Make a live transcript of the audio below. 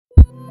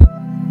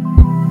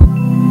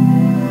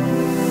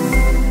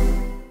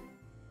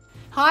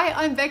Hi,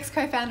 I'm Bex,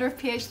 co-founder of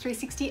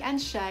PH360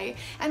 and Shay,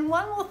 and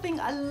one more thing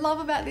I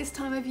love about this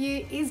time of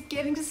year is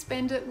getting to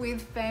spend it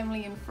with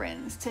family and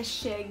friends, to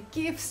share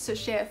gifts, to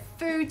share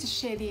food, to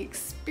share the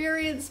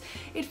experience.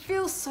 It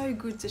feels so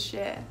good to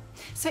share.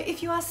 So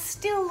if you are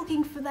still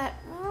looking for that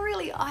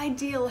really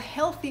ideal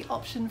healthy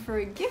option for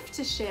a gift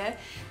to share,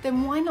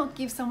 then why not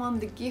give someone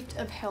the gift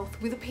of health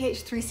with a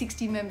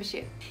PH360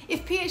 membership?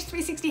 If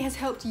PH360 has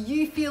helped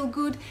you feel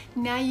good,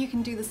 now you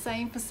can do the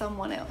same for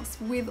someone else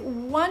with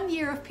 1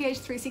 year of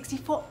PH360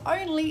 for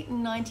only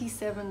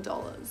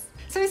 $97.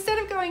 So instead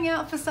of going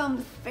out for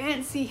some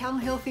fancy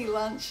unhealthy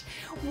lunch,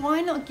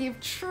 why not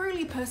give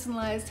truly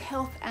personalized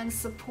health and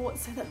support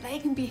so that they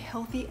can be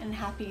healthy and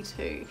happy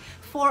too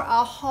for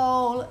a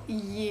whole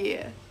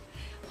year?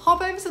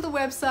 Hop over to the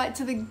website,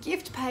 to the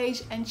gift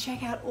page, and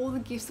check out all the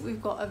gifts that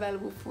we've got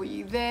available for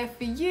you there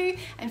for you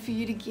and for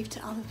you to give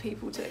to other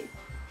people too.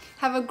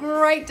 Have a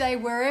great day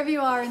wherever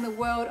you are in the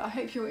world. I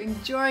hope you're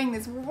enjoying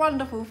this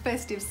wonderful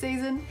festive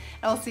season, and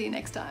I'll see you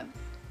next time.